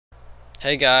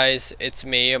Hey guys, it's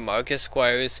me, Marcus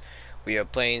Squires. We are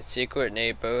playing Secret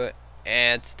Neighbor,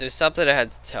 and there's something I had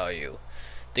to tell you.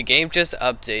 The game just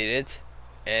updated,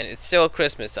 and it's still a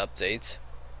Christmas update,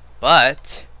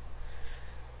 but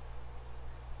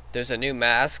there's a new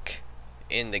mask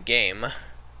in the game.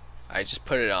 I just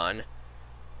put it on,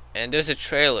 and there's a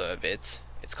trailer of it.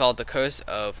 It's called The Curse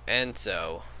of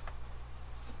Enzo.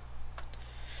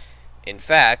 In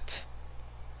fact,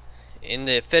 in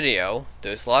the video,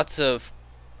 there's lots of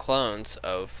clones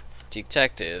of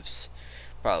detectives,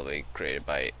 probably created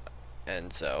by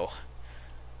Enzo.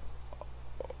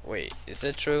 Wait, is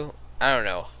it true? I don't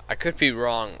know. I could be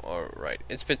wrong or right.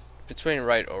 It's between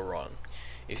right or wrong.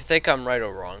 If you think I'm right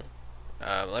or wrong,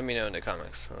 let me know in the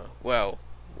comments. Well,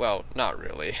 not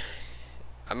really.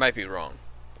 I might be wrong.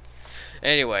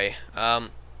 Anyway,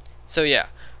 so yeah,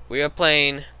 we are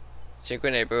playing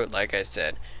Secret Neighbor, like I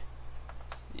said.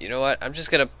 You know what? I'm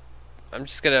just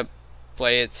gonna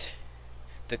play it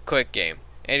the quick game.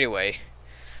 Anyway,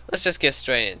 let's just get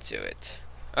straight into it.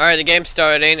 Alright, the game's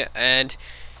starting, and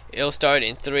it'll start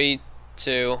in 3,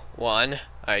 2, 1.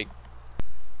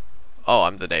 Oh,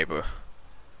 I'm the neighbor.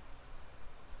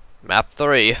 Map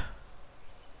 3.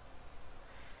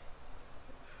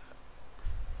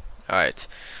 Alright.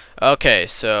 Okay,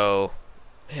 so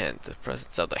and the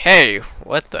presence of the hey,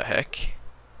 what the heck?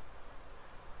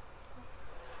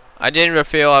 I didn't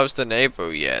reveal I was the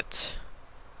neighbor yet.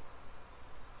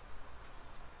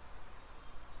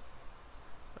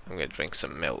 I'm gonna drink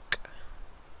some milk.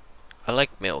 I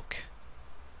like milk.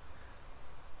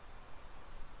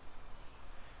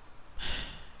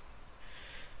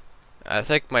 I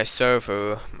think my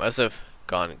server must have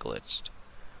gone glitched.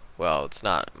 Well, it's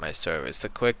not my server, it's the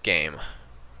quick game.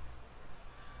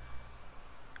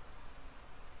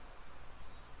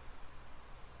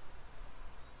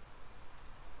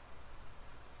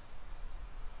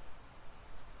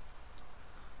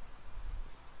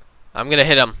 I'm gonna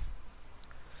hit him.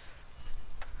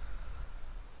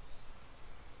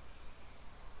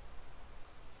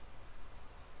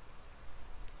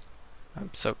 I'm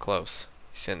so close.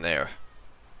 He's in there.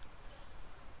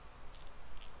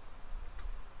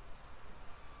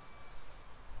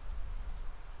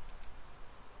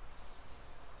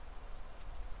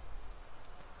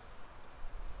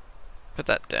 Put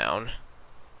that down.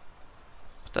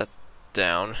 Put that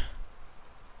down.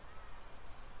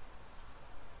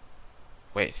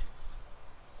 Wait.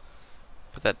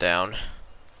 Put that down.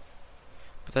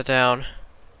 Put that down.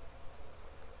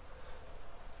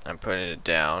 I'm putting it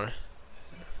down.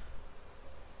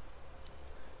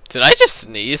 Did I just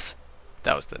sneeze?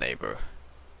 That was the neighbor.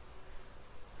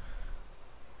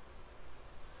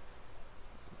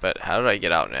 But how do I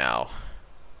get out now?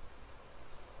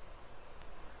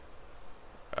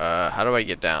 How do I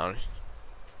get down?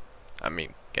 I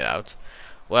mean, get out.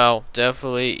 Well,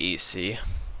 definitely easy.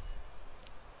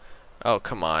 Oh,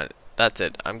 come on. That's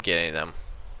it. I'm getting them.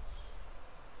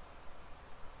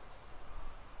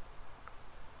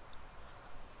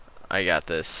 I got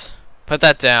this. Put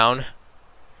that down.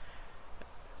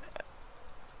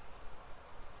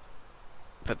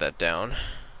 Put that down.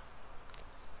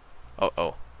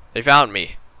 Oh. They found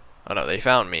me. Oh no, they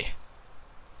found me.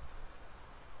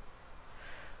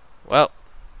 Well,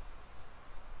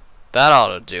 that ought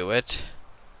to do it.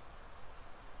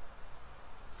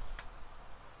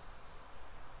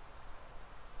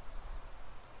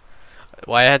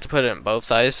 Why I had to put it in both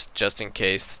sides, just in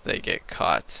case they get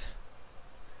caught.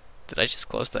 Did I just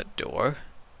close that door?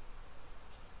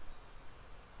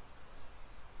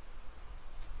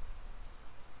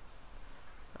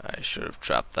 I should have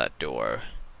trapped that door.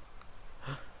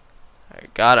 I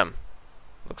got him.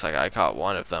 Looks like I caught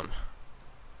one of them.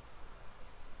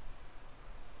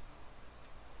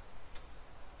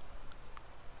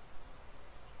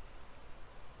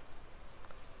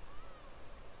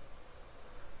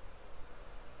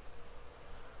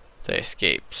 They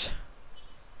escaped.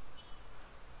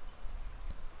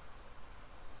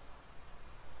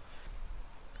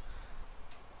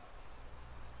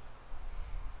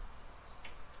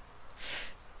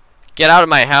 Get out of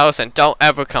my house and don't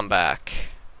ever come back.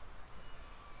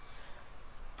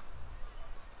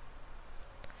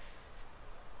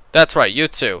 That's right, you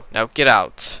too. Now get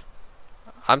out.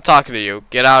 I'm talking to you.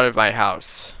 Get out of my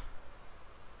house.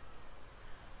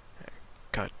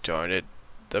 God darn it.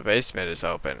 The basement is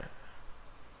open.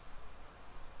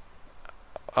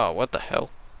 Oh, what the hell?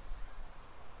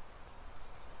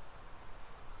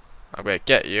 I'm gonna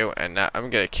get you, and now I'm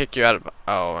gonna kick you out of.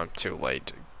 Oh, I'm too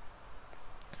late.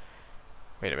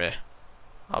 Wait a minute.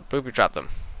 I'll booby trap them.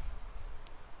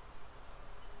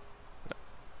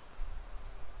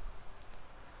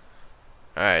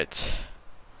 Alright.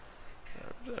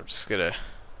 I'm just gonna...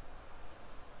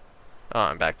 Oh,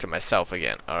 I'm back to myself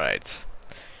again. Alright.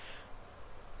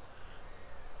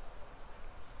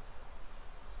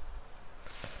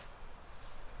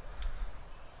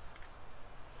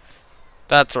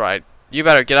 That's right. You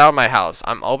better get out of my house.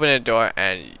 I'm opening the door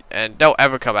and don't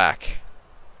ever come back.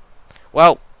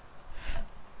 Well,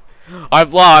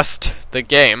 I've lost the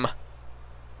game.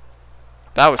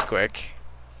 That was quick.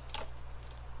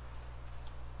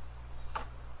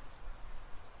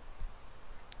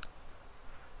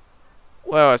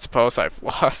 Well, I suppose I've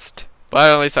lost. But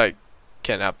at least I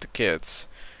kidnapped the kids.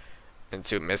 And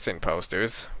 2 missing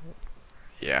posters.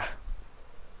 Yeah.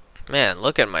 Man,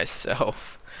 look at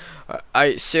myself.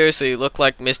 I seriously look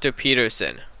like Mr.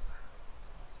 Peterson.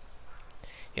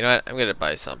 You know what? I'm gonna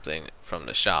buy something from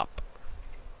the shop.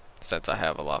 Since I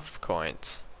have a lot of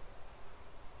coins.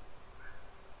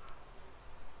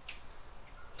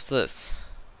 What's this?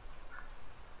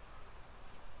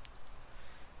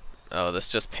 Oh, that's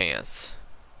just pants.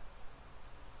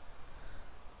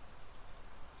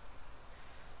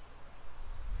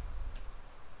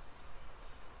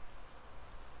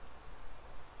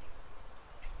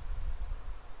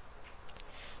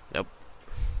 Nope.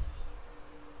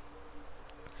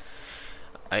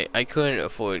 I couldn't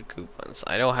afford coupons.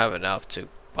 I don't have enough to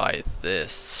buy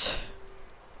this.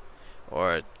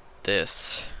 Or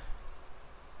this.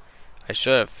 I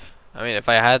should have. I mean, if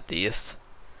I had these.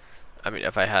 I mean,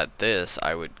 if I had this,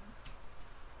 I would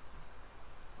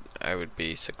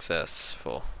be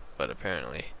successful. But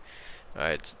apparently.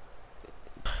 Alright.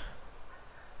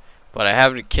 But I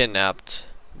haven't kidnapped.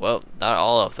 Well, not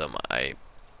all of them, I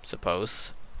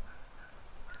suppose.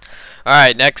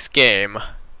 Alright, next game.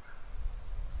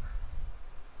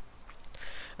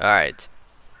 Alright.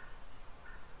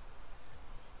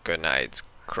 Good night,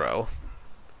 crow.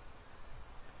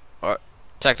 Or,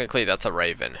 technically, that's a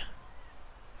raven.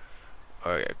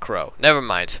 Or a crow. Never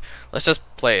mind. Let's just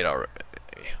play it already.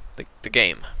 The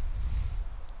game.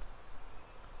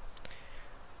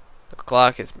 The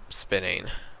clock is spinning.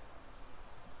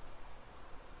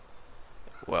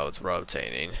 Well, it's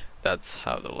rotating. That's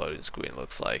how the loading screen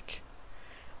looks like.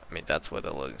 I mean, that's what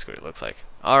the loading screen looks like.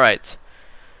 Alright.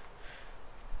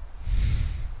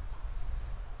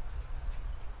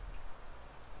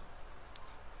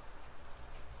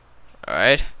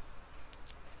 Alright.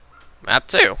 Map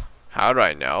 2. How do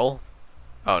I know?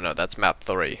 Oh no, that's map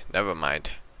 3. Never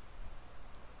mind.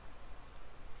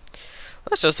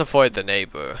 Let's just avoid the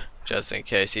neighbor, just in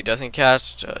case he doesn't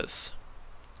catch us.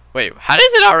 Wait, how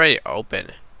does it already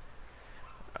open?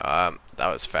 That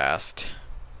was fast.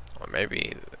 Or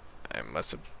maybe I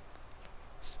must have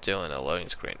still in a loading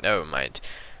screen. Never mind.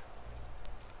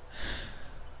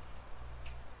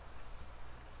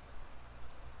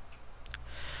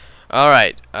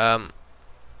 Alright, I'll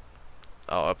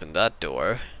open that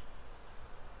door.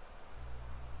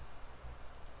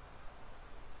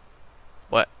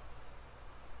 What?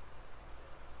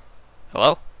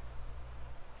 Hello?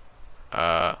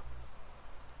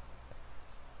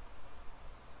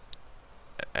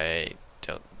 I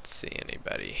don't see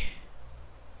anybody.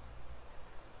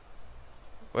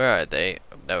 Where are they?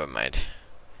 Oh, never mind.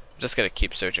 I'm just gonna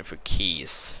keep searching for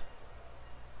keys.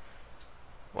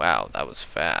 Wow, that was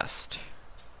fast.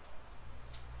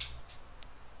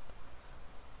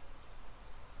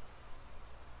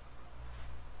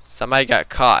 Somebody got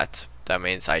caught. That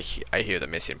means I hear the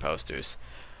missing posters.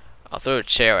 I'll throw a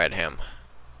chair at him.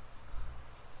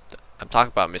 I'm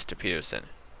talking about Mr. Peterson.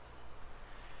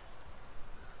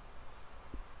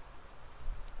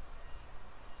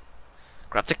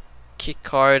 Grab the key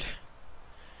card.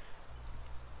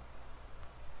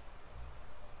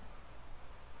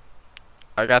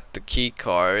 I got the key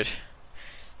card,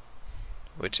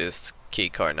 which is key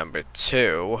card number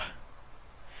 2,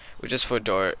 which is for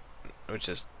door, which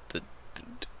is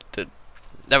the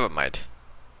never mind.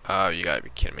 Oh, you gotta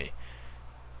be kidding me.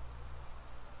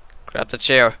 Grab the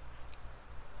chair.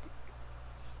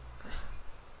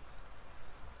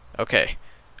 Okay,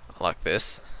 unlock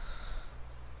this.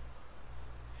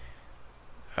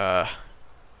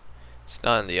 It's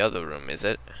not in the other room, is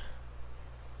it?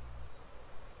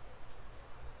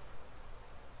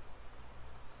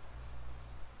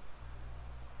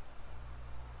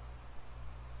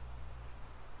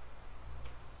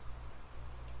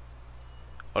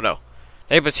 Oh no.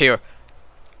 Neighbor's here.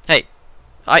 Hey.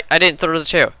 I didn't throw the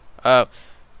chair. Hey,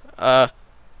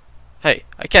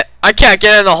 I can't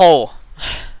get in the hole.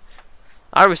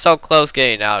 I was so close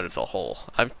getting out of the hole.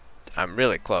 I'm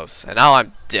really close. And now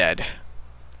I'm dead.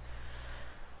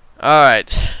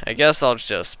 Alright. I guess I'll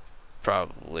just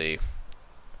probably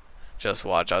just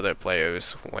watch other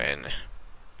players win.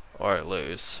 or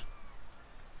lose.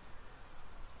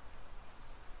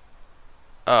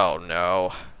 Oh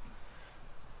no.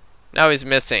 Now he's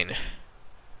missing.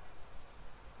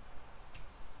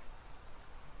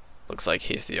 Looks like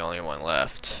he's the only one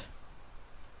left.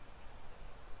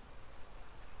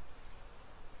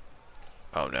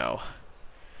 Oh no.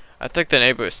 I think the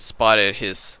neighbor spotted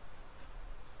his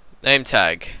name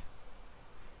tag.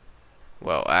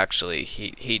 Well, actually,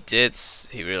 he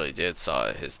really did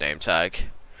saw his name tag.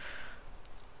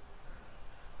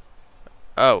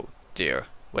 Oh dear.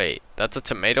 Wait, that's a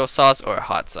tomato sauce or a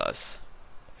hot sauce?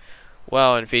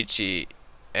 Well, in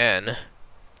VGN,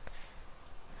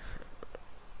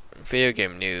 Video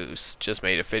Game News just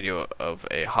made a video of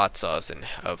a hot sauce and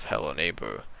of Hello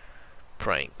Neighbor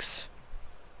pranks.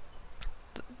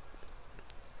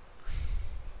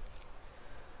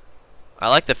 I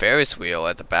like the Ferris wheel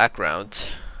at the background.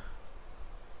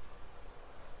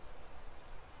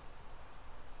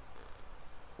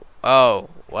 Oh,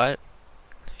 what?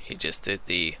 He just did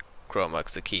the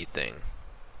Chromux the key thing.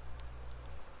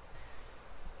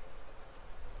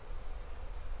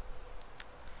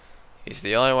 He's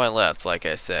the only one left, like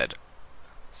I said.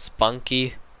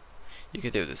 Spunky, you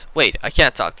can do this. Wait, I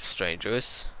can't talk to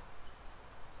strangers.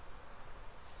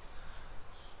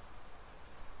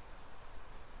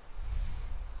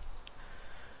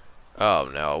 Oh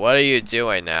no, what are you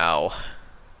doing now?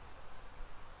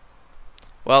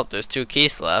 Well, there's 2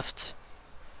 keys left.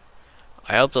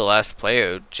 I hope the last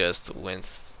player just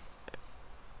wins.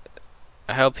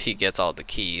 I hope he gets all the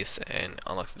keys and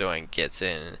unlocks the door and gets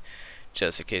in,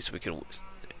 just in case we can.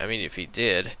 I mean, if he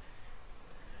did,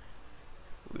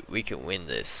 we can win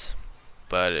this.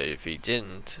 But if he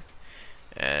didn't,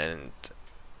 and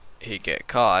he get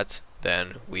caught,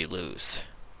 then we lose.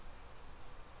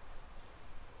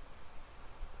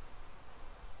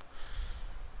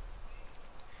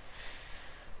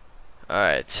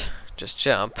 Alright, just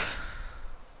jump.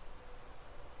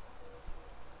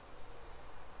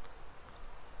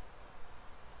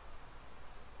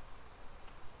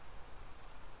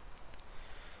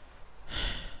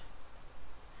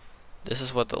 This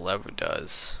is what the lever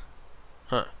does.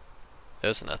 Huh.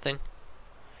 There's nothing?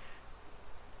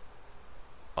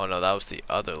 Oh no, that was the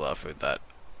other lever that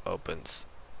opens.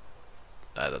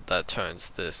 That turns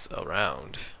this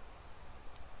around.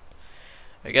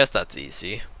 I guess that's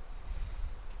easy.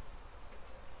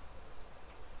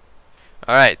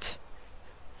 Alright.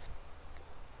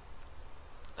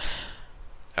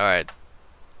 Alright.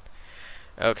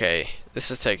 Okay,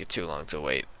 this is taking too long to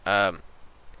wait.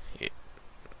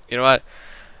 You know what?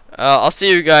 I'll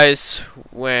see you guys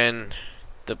when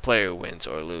the player wins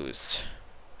or lose.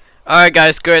 Alright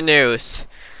guys, good news.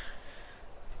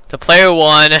 The player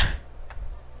won.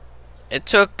 It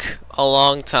took a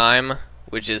long time,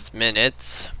 which is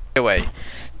minutes. Anyway,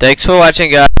 thanks for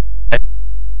watching guys.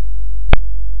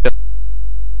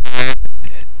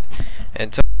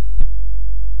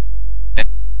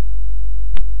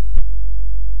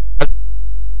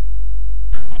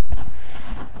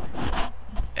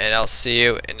 And I'll see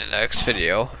you in the next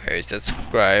video.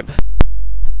 Subscribe.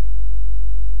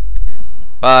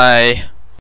 Bye.